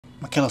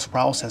MaKayla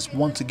Sprouse has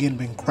once again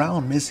been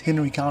crowned Miss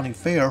Henry County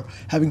Fair,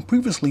 having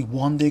previously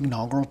won the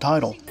inaugural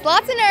title.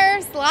 Lots of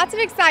nerves, lots of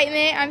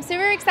excitement. I'm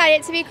super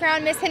excited to be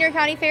crowned Miss Henry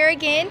County Fair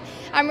again.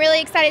 I'm really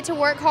excited to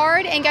work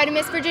hard and go to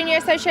Miss Virginia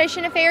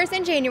Association Affairs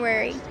in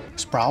January.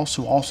 Sprouse,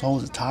 who also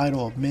holds the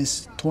title of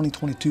Miss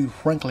 2022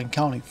 Franklin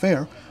County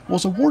Fair,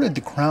 was awarded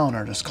the crown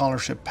at a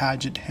scholarship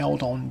pageant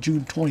held on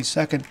June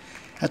 22nd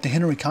at the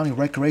Henry County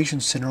Recreation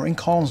Center in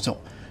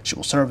Collinsville. She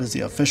will serve as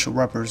the official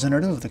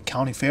representative of the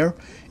county fair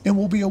and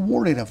will be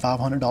awarded a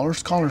 $500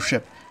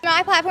 scholarship.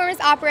 My platform is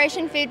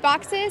Operation Food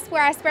Boxes,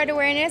 where I spread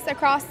awareness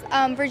across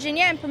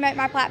Virginia and promote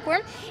my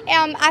platform.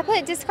 I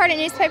put discarded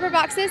newspaper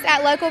boxes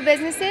at local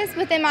businesses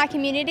within my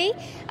community.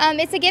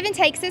 It's a give and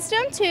take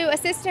system to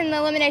assist in the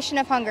elimination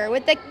of hunger.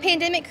 With the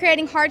pandemic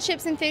creating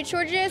hardships and food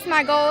shortages,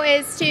 my goal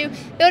is to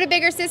build a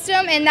bigger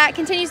system, and that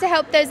continues to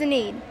help those in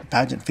need. The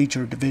pageant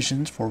featured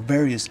divisions for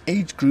various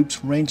age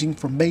groups ranging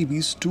from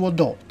babies to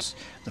adults.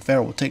 The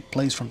fair will take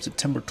place from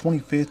September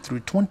 25th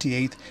through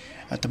 28th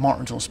at the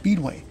Martinsville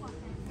Speedway.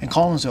 In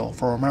Collinsville,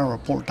 for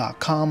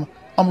RomeroReport.com,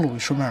 I'm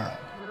Luis Romero.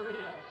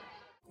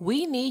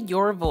 We need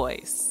your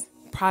voice.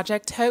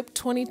 Project Hope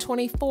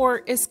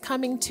 2024 is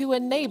coming to a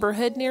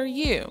neighborhood near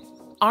you.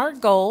 Our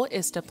goal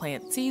is to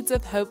plant seeds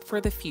of hope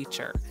for the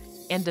future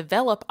and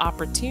develop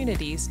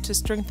opportunities to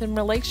strengthen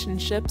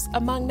relationships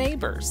among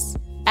neighbors.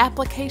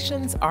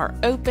 Applications are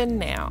open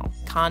now.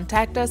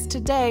 Contact us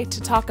today to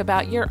talk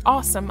about your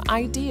awesome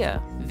idea.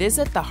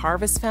 Visit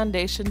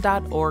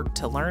theharvestfoundation.org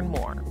to learn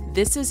more.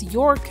 This is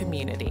your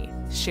community.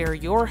 Share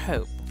your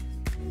hope.